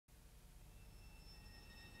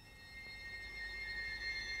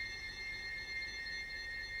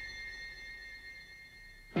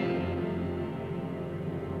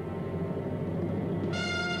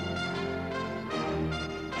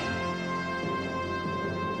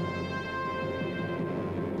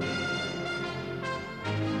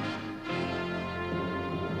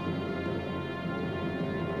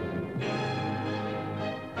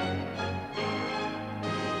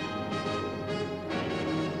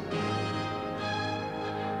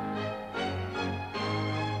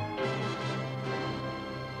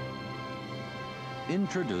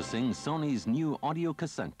Introducing Sony's new audio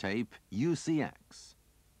cassette tape, UCX.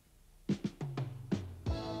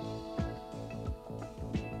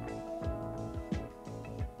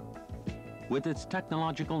 With its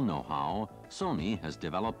technological know-how, Sony has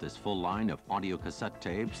developed this full line of audio cassette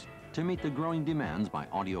tapes to meet the growing demands by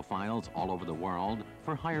audiophiles all over the world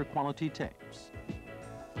for higher quality tapes.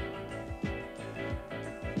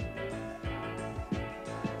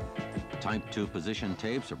 Type 2 position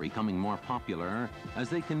tapes are becoming more popular as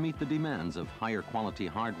they can meet the demands of higher quality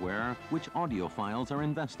hardware which audiophiles are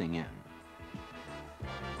investing in.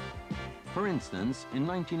 For instance, in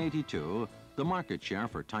 1982, the market share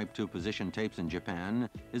for Type 2 position tapes in Japan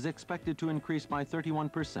is expected to increase by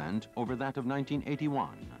 31% over that of 1981,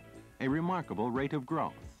 a remarkable rate of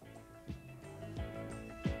growth.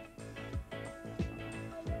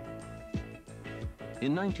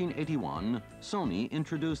 In 1981, Sony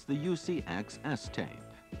introduced the UCX S-tape.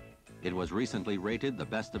 It was recently rated the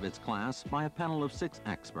best of its class by a panel of 6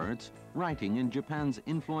 experts writing in Japan's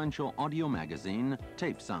influential audio magazine,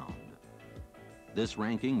 Tape Sound. This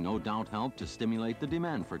ranking no doubt helped to stimulate the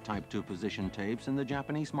demand for Type 2 position tapes in the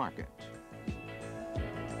Japanese market.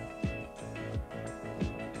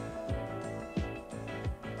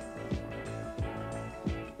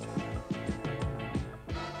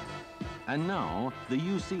 And now, the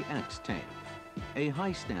UCX tape, a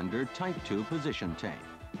high-standard Type 2 position tape.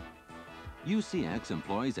 UCX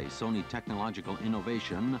employs a Sony technological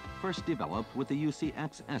innovation first developed with the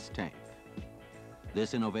UCX S-tape.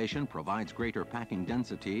 This innovation provides greater packing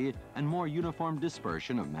density and more uniform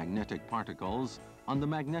dispersion of magnetic particles on the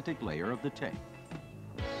magnetic layer of the tape.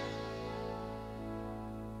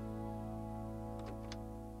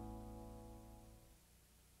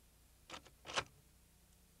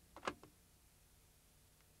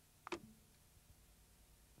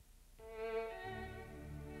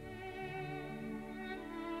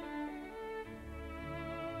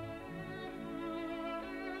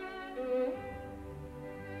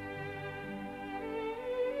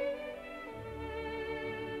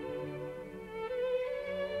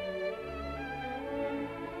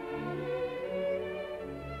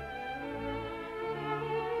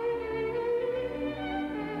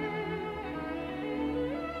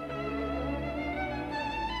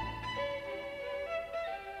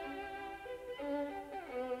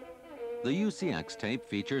 The UCX tape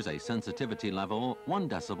features a sensitivity level 1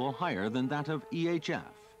 decibel higher than that of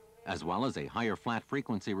EHF, as well as a higher flat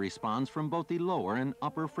frequency response from both the lower and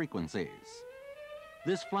upper frequencies.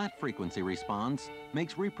 This flat frequency response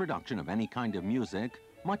makes reproduction of any kind of music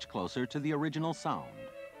much closer to the original sound.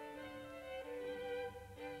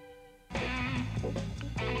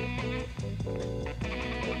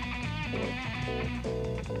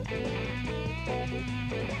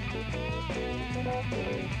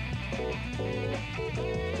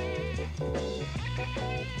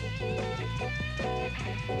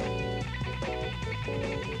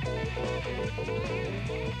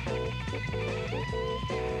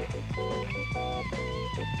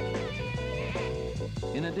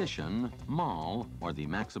 In addition, MAL, or the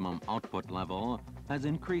maximum output level, has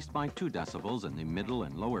increased by 2 decibels in the middle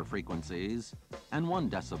and lower frequencies and 1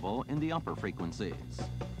 decibel in the upper frequencies.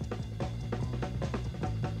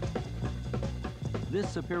 This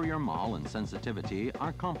superior MAL and sensitivity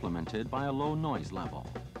are complemented by a low noise level.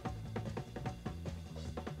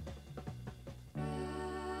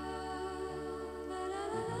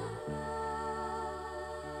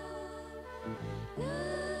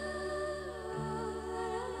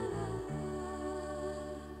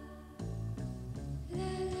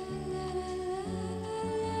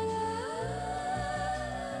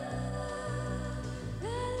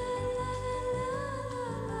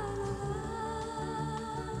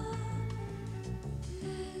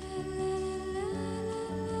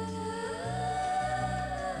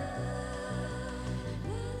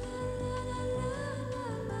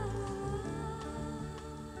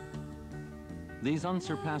 These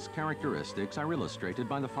unsurpassed characteristics are illustrated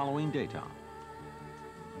by the following data.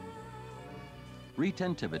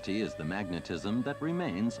 Retentivity is the magnetism that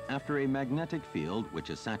remains after a magnetic field which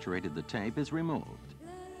has saturated the tape is removed.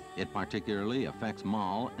 It particularly affects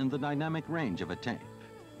MAL and the dynamic range of a tape.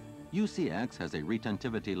 UCX has a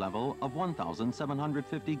retentivity level of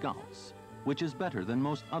 1,750 Gauss, which is better than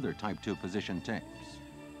most other Type 2 position tapes.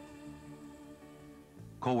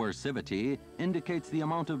 Coercivity indicates the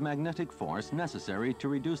amount of magnetic force necessary to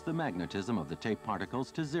reduce the magnetism of the tape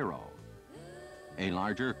particles to 0. A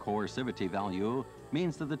larger coercivity value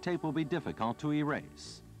means that the tape will be difficult to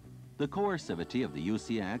erase. The coercivity of the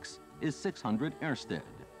UCX is 600 Ersted,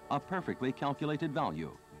 a perfectly calculated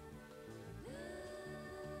value.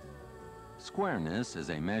 Squareness is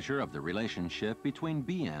a measure of the relationship between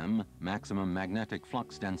BM, maximum magnetic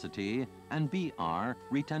flux density, and BR,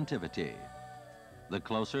 retentivity. The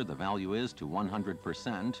closer the value is to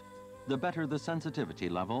 100%, the better the sensitivity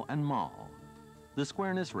level and mol. The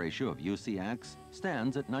squareness ratio of UCX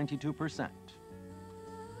stands at 92%.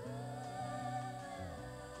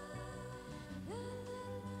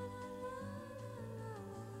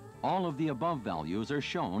 All of the above values are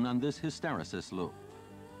shown on this hysteresis loop.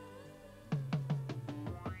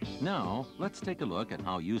 Now, let's take a look at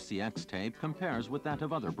how UCX tape compares with that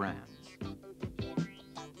of other brands.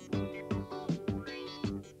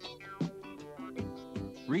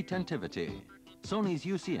 Retentivity. Sony's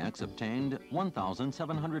UCX obtained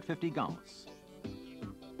 1,750 Gauss.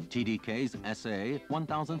 TDK's SA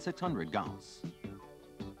 1,600 Gauss.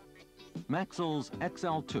 Maxell's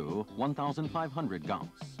XL2 1,500 Gauss.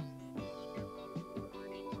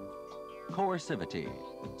 Coercivity.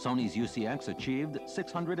 Sony's UCX achieved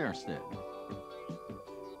 600 Ørsted.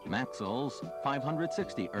 Maxell's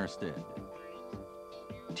 560 Ørsted.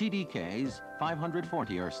 TDK's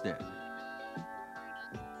 540 Ørsted.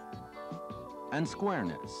 And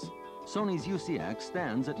squareness. Sony's UCX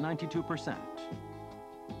stands at 92%.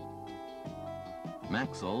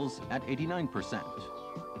 Maxell's at 89%.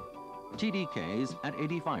 TDK's at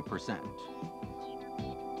 85%.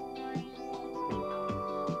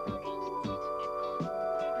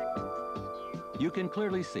 You can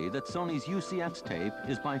clearly see that Sony's UCX tape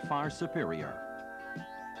is by far superior.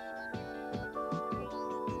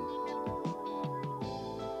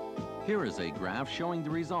 Here is a graph showing the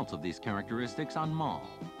results of these characteristics on mol.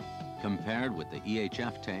 Compared with the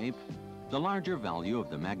EHF tape, the larger value of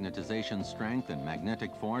the magnetization strength and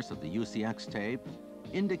magnetic force of the UCX tape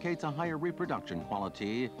indicates a higher reproduction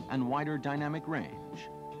quality and wider dynamic range.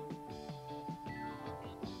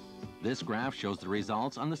 This graph shows the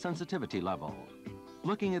results on the sensitivity level.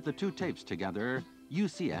 Looking at the two tapes together,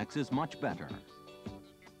 UCX is much better.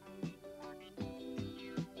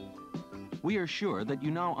 We are sure that you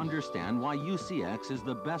now understand why UCX is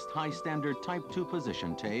the best high-standard Type 2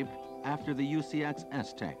 position tape after the UCX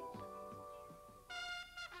S tape.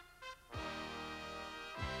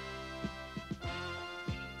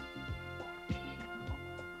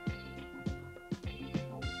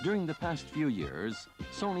 During the past few years,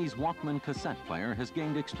 Sony's Walkman cassette player has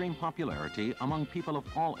gained extreme popularity among people of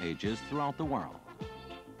all ages throughout the world.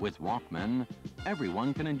 With Walkman,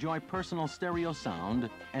 everyone can enjoy personal stereo sound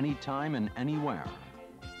anytime and anywhere.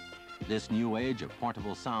 This new age of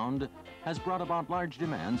portable sound has brought about large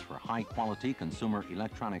demands for high-quality consumer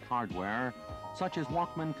electronic hardware, such as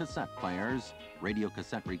Walkman cassette players, radio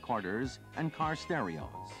cassette recorders, and car stereos.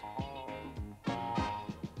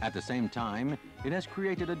 At the same time, it has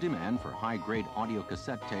created a demand for high-grade audio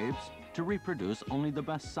cassette tapes to reproduce only the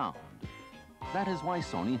best sound. That is why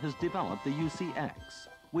Sony has developed the UCX,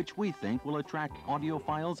 which we think will attract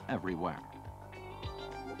audiophiles everywhere.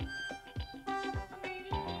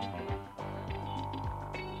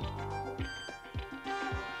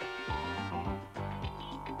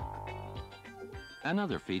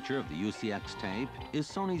 Another feature of the UCX tape is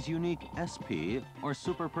Sony's unique SP, or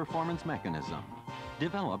super performance mechanism,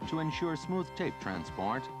 developed to ensure smooth tape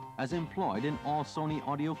transport as employed in all Sony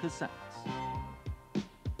audio cassettes.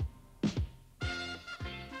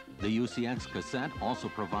 The UCX cassette also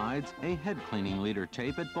provides a head cleaning leader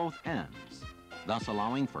tape at both ends, thus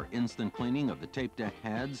allowing for instant cleaning of the tape deck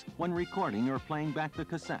heads when recording or playing back the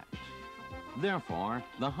cassette. Therefore,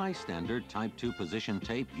 the high-standard Type 2 position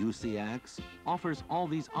tape UCX offers all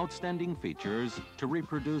these outstanding features to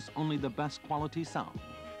reproduce only the best quality sound.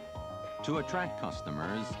 To attract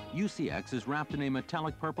customers, UCX is wrapped in a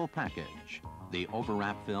metallic purple package. The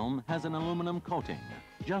overwrap film has an aluminum coating,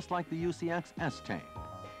 just like the UCX S tape.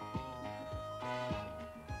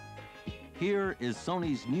 Here is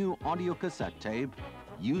Sony's new audio cassette tape,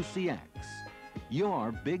 UCX,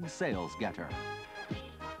 your big sales getter.